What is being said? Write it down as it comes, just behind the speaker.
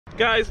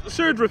Guys,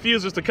 Serge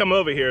refuses to come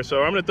over here,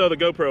 so I'm gonna throw the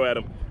GoPro at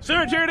him.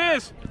 Serge, here it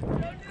is!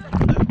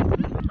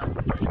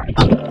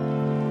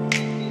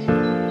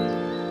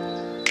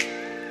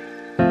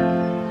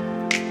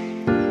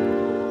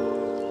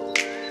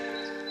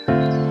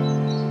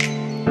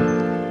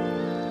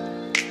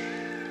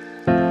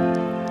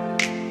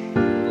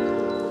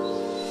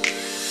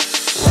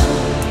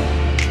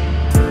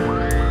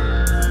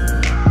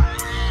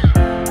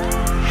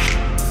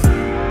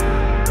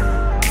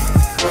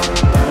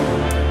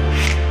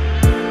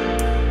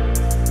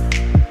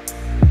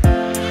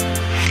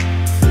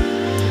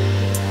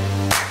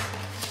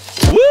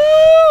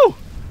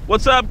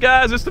 What's up,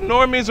 guys? It's the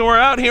Normies, and we're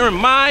out here in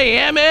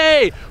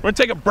Miami. We're gonna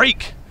take a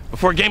break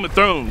before Game of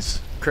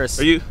Thrones. Chris,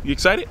 are you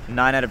excited?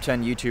 9 out of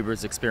 10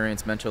 YouTubers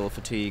experience mental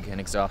fatigue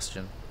and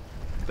exhaustion.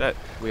 That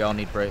we all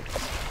need breaks.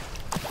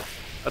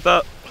 I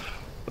thought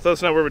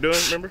that's not what we're doing.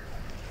 Remember?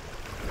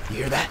 You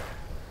hear that?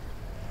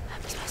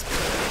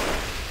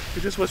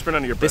 You're just whispering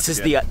under your breath.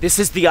 This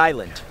is the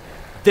island.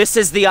 This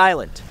is the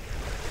island.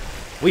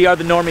 We are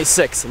the Normies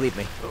 6. Leave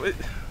me.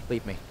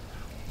 Leave me.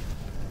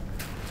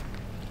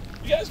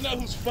 You guys know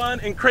who's fun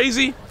and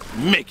crazy?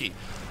 Mickey.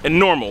 And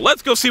normal.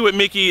 Let's go see what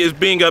Mickey is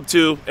being up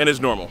to and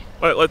is normal.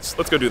 All right, let's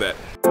go do that.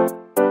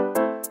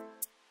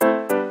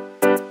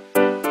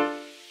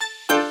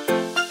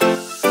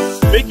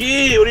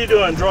 Mickey, what are you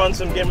doing? Drawing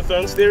some Game of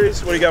Thrones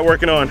theories? What do you got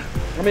working on?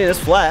 I mean, it's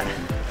flat.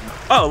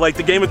 Oh, like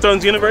the Game of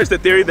Thrones universe,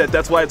 that theory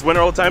that's why it's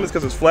winter all the time is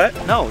because it's flat?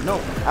 No,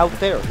 out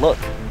there, look.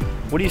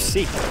 What do you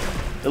see?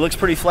 It looks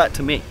pretty flat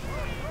to me.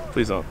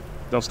 Please don't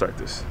start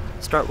this.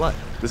 Start what?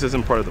 This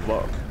isn't part of the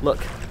vlog.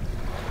 Look,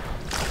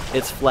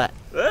 it's flat.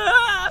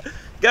 Ah!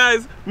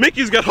 Guys,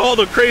 Mickey's got all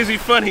the crazy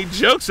funny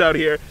jokes out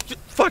here.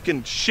 Just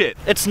fucking shit.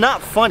 It's not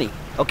funny,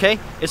 okay?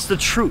 It's the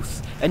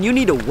truth, and you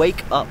need to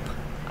wake up.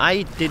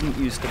 I didn't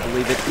used to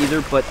believe it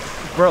either, but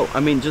bro,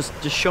 I mean, just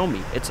show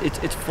me. It's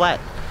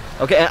flat,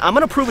 okay? And I'm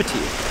gonna prove it to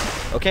you,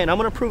 okay? And I'm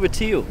gonna prove it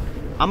to you.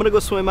 I'm gonna go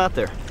swim out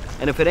there,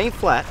 and if it ain't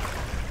flat,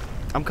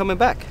 I'm coming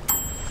back.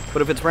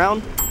 But if it's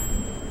round,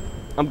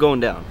 I'm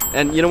going down.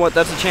 And you know what?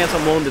 That's a chance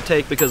I'm willing to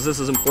take because this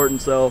is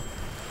important, so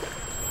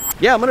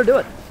yeah, I'm gonna do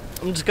it.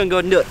 I'm just gonna go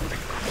ahead and do it.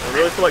 I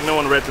really feel like no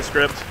one read the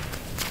script.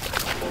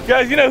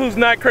 Guys, you know who's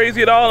not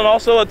crazy at all and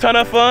also a ton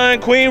of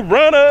fun? Queen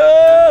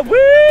Runna! Woo!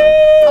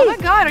 Oh my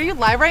God, are you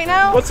live right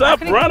now? What's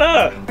up,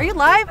 Runna? Are you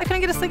live? I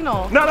couldn't get a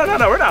signal. No,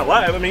 we're not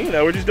live. I mean, you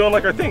know, we're just doing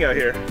like our thing out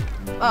here.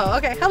 Oh,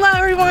 okay. Hello,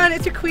 everyone.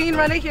 It's your Queen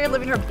Runna here,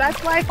 living her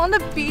best life on the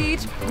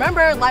beach.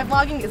 Remember, live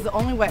vlogging is the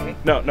only way.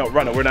 No,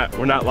 Runna, we're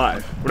not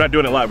live. We're not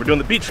doing it live. We're doing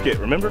the beach skit,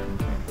 remember?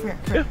 Here.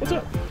 Yeah, what's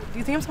up? Do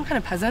you think I'm some kind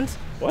of peasant?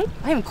 What?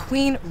 I am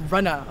Queen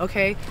Runna,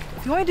 okay?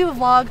 If you want to do a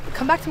vlog,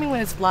 come back to me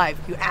when it's live,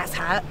 you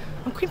asshat.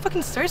 I'm Queen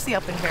fucking Cersei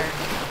up in here.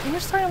 And you're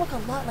starting to look a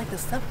lot like the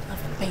stuff of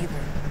Vader.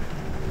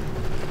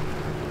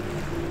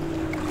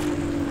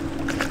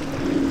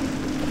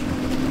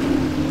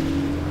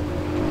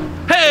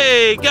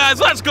 Hey guys,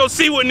 let's go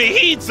see what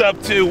Nahid's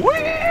up to. Woo!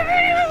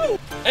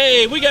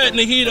 Hey, we got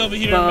Nahid over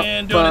here,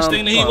 man, doing this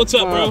thing. Nahid, what's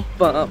up,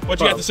 bro? What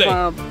you got to say?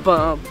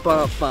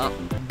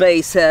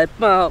 Bass head.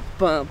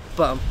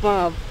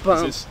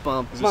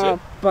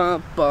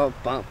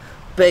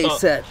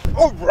 Bass head.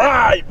 All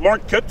right,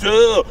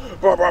 Marquetta.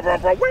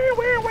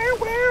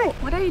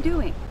 What are you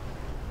doing?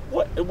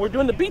 What? We're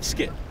doing the beach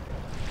skit.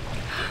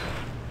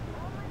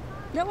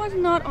 That was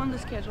not on the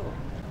schedule.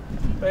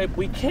 Babe,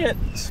 we can't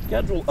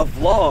schedule a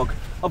vlog.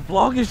 A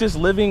vlog is just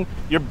living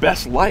your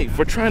best life.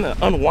 We're trying to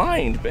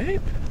unwind,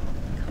 babe.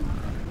 Come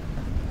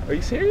on. Are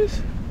you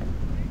serious?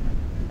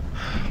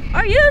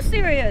 Are you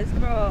serious,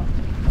 bro?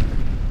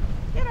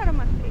 Get out of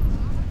my face.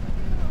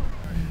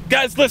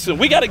 Guys, listen,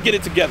 we gotta get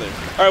it together.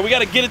 All right, we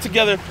gotta get it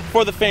together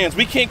for the fans.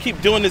 We can't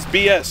keep doing this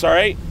BS, all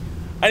right?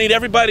 I need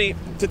everybody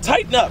to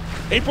tighten up.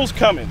 April's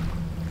coming,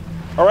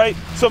 all right?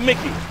 So,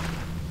 Mickey,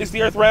 is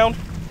the earth round?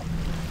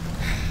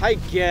 I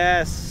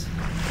guess.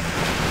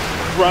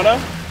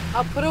 Runna?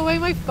 I'll put away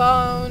my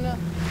phone.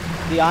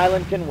 The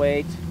island can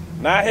wait.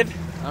 Nahid?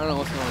 I don't know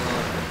what's going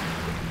on.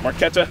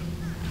 Marquetta?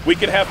 We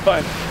can have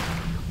fun.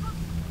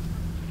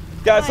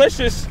 Guys, let's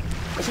just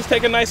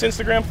take a nice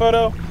Instagram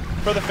photo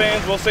for the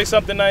fans. We'll say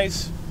something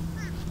nice.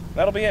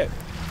 That'll be it.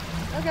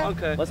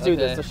 Okay. Let's do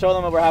this to show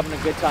them that we're having a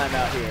good time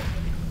out here.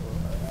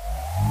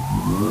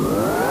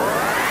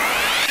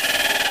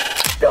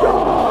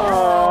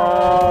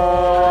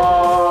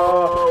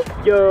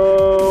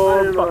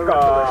 Yo, fuck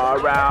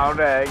around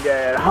and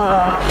get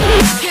high.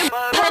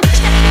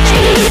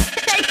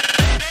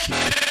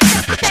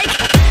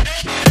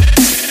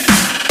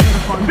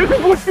 This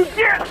is what you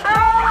get! Oh!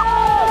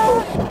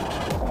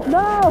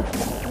 No,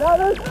 I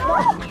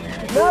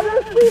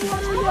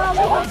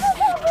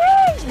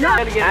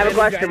have a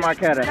question,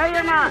 Marquetta. No,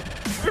 you're not.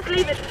 Just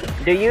leave it.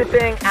 Do you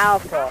think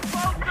Alpha?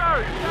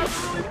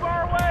 Really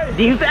far away.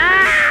 Do you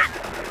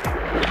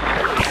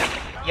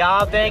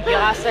Y'all think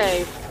y'all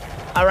safe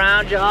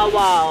around your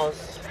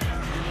walls,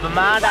 but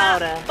my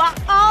daughter. But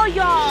all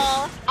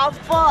y'all are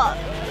fucked.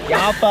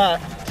 Y'all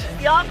fucked.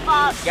 Y'all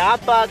fucked. Y'all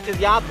fucked because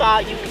y'all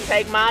thought you could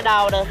take my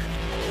daughter.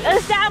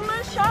 Is that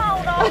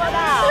Michonne over there?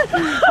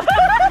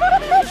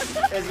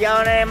 Is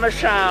your name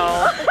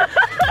Michelle?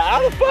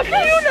 How the fuck do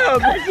you know?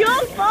 Cause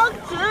you're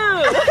fucked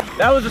too.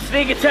 That was a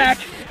sneak attack,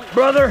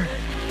 brother.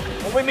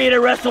 When we meet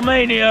at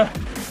WrestleMania,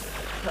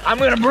 I'm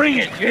gonna bring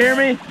it. You hear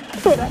me?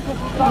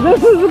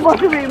 This is supposed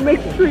to be a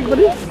mixed drink, but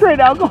it's straight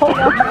alcohol.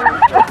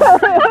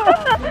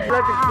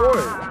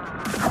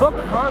 Fuck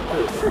the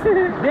concert.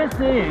 This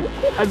is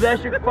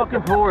electric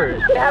fucking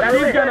porridge.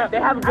 They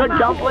have good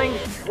dumplings.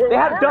 They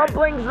have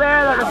dumplings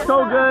there that are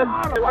so good.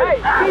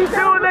 He's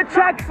doing the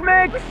Chex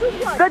Mix.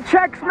 The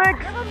Chex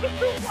Mix.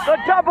 The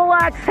double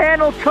axe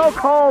handle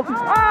chokehold.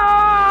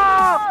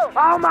 Oh!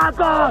 Oh my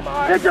God!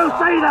 Did you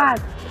see that?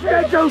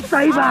 Did you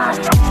see that?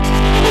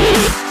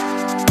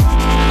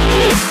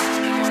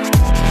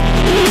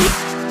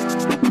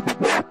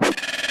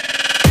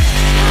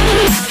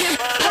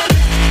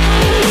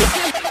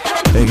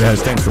 Hey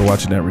guys, thanks for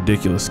watching that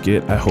ridiculous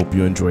skit. I hope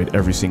you enjoyed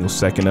every single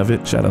second of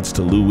it. Shoutouts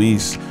to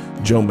Luis,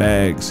 Joe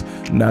Maggs,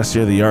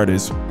 Nasir the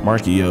Artist,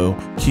 Markio,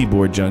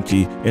 Keyboard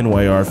Junkie,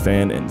 NYR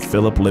Fan, and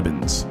Philip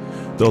Libbins.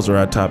 Those are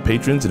our top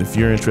patrons, and if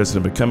you're interested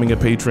in becoming a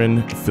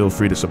patron, feel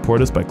free to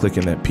support us by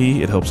clicking that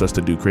P. It helps us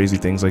to do crazy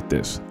things like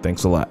this.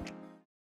 Thanks a lot.